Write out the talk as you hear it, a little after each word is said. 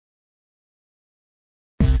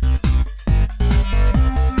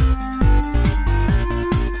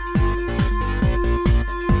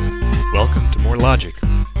logic.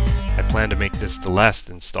 I plan to make this the last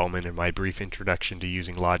installment in my brief introduction to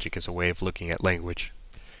using logic as a way of looking at language.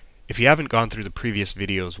 If you haven't gone through the previous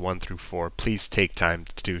videos 1 through 4, please take time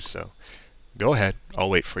to do so. Go ahead, I'll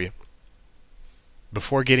wait for you.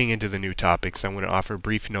 Before getting into the new topics, I want to offer a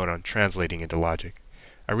brief note on translating into logic.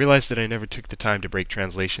 I realized that I never took the time to break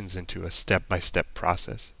translations into a step-by-step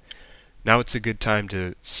process. Now it's a good time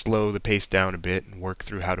to slow the pace down a bit and work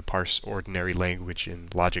through how to parse ordinary language in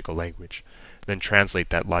logical language, then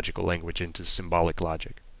translate that logical language into symbolic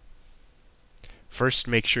logic. First,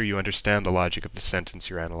 make sure you understand the logic of the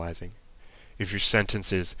sentence you're analyzing. If your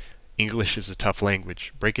sentence is, "English is a tough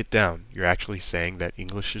language," break it down. You're actually saying that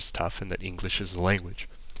English is tough and that English is a language.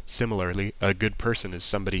 Similarly, a good person is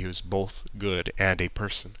somebody who's both good and a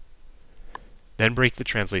person. Then break the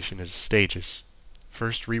translation into stages.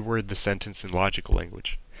 First, reword the sentence in logical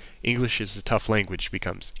language. English is a tough language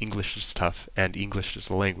becomes English is tough and English is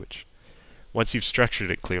a language. Once you've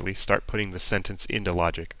structured it clearly, start putting the sentence into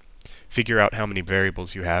logic. Figure out how many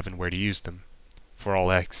variables you have and where to use them. For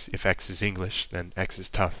all x, if x is English, then x is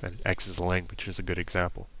tough and x is a language is a good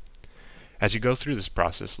example. As you go through this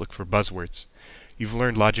process, look for buzzwords. You've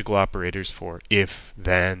learned logical operators for if,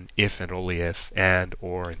 then, if and only if, and,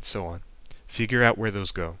 or, and so on. Figure out where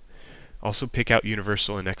those go. Also pick out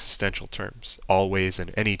universal and existential terms. Always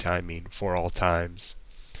and anytime mean for all times.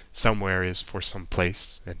 Somewhere is for some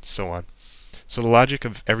place, and so on. So the logic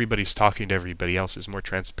of everybody's talking to everybody else is more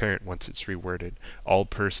transparent once it's reworded. All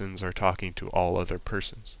persons are talking to all other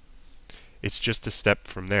persons. It's just a step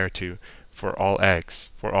from there to for all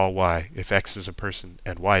x, for all y. If x is a person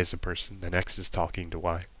and y is a person, then x is talking to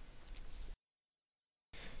y.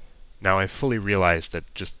 Now I fully realize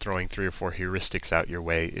that just throwing 3 or 4 heuristics out your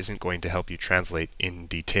way isn't going to help you translate in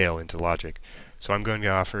detail into logic, so I'm going to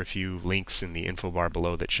offer a few links in the info bar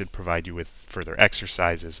below that should provide you with further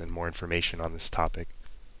exercises and more information on this topic.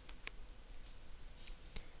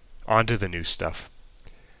 On to the new stuff.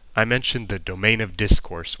 I mentioned the domain of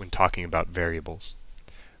discourse when talking about variables.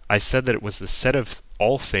 I said that it was the set of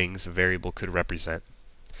all things a variable could represent.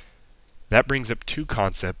 That brings up 2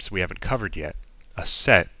 concepts we haven't covered yet, a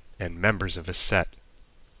set and members of a set.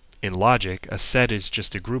 In logic, a set is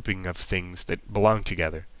just a grouping of things that belong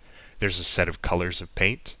together. There's a set of colors of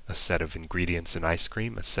paint, a set of ingredients in ice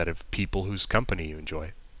cream, a set of people whose company you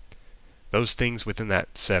enjoy. Those things within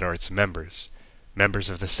that set are its members.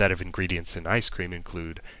 Members of the set of ingredients in ice cream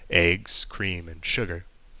include eggs, cream, and sugar.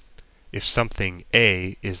 If something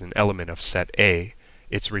A is an element of set A,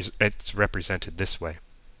 it's represented this way.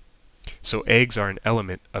 So eggs are an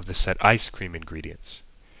element of the set ice cream ingredients.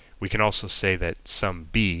 We can also say that some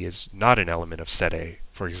B is not an element of set A.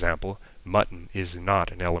 For example, mutton is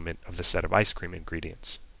not an element of the set of ice cream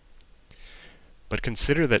ingredients. But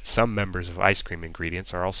consider that some members of ice cream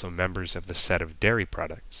ingredients are also members of the set of dairy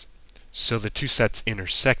products. So the 2 sets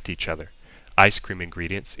intersect each other. Ice cream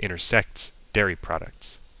ingredients intersects dairy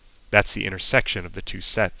products. That's the intersection of the 2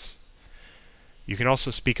 sets. You can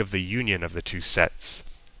also speak of the union of the 2 sets.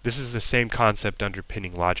 This is the same concept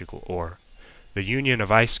underpinning logical OR. The union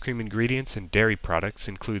of ice cream ingredients and dairy products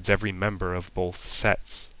includes every member of both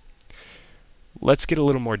sets. Let's get a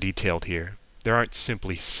little more detailed here. There aren't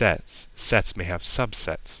simply sets. Sets may have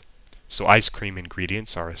subsets. So ice cream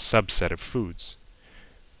ingredients are a subset of foods.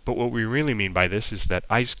 But what we really mean by this is that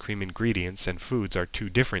ice cream ingredients and foods are 2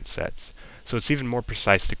 different sets. So it's even more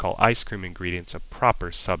precise to call ice cream ingredients a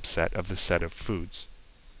proper subset of the set of foods.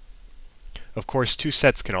 Of course, 2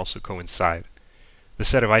 sets can also coincide. The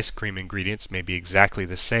set of ice cream ingredients may be exactly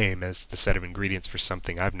the same as the set of ingredients for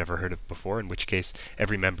something I've never heard of before, in which case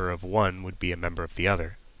every member of one would be a member of the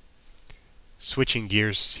other. Switching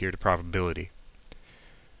gears here to probability.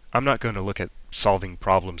 I'm not going to look at solving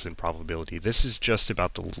problems in probability. This is just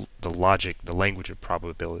about the logic, the language of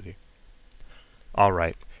probability.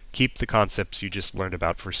 Alright, keep the concepts you just learned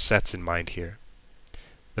about for sets in mind here.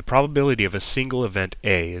 The probability of a single event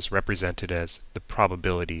A is represented as the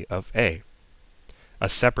probability of A. A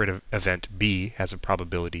separate event B has a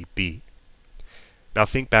probability B. Now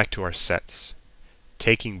think back to our sets.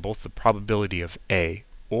 Taking both the probability of A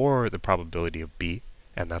or the probability of B,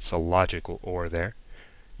 and that's a logical OR there,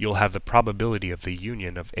 you'll have the probability of the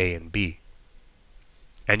union of A and B.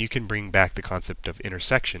 And you can bring back the concept of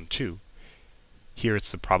intersection too. Here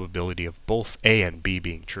it's the probability of both A and B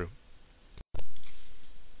being true.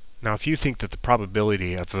 Now if you think that the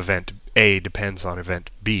probability of event A depends on event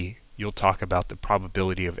B, you'll talk about the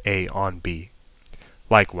probability of A on B.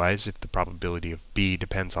 Likewise, if the probability of B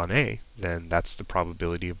depends on A, then that's the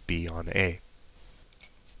probability of B on A.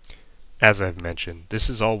 As I've mentioned,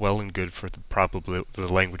 this is all well and good for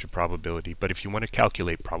the language of probability, but if you want to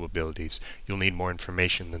calculate probabilities, you'll need more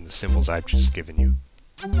information than the symbols I've just given you.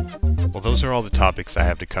 Well, those are all the topics I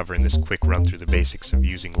have to cover in this quick run through the basics of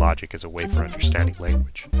using logic as a way for understanding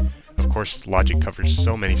language. Of course, logic covers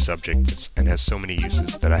so many subjects and has so many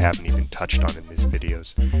uses that I haven't even touched on in these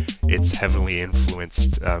videos. It's heavily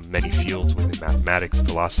influenced many fields within mathematics,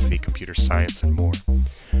 philosophy, computer science, and more.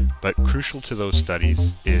 But crucial to those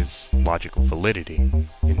studies is logical validity.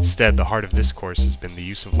 Instead, the heart of this course has been the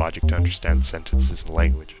use of logic to understand sentences and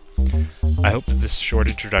language. I hope that this short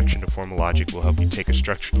introduction to formal logic will help you take a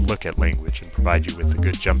structured look at language and provide you with a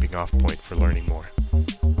good jumping off point for learning more.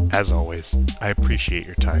 As always, I appreciate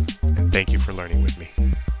your time, and thank you for learning with me.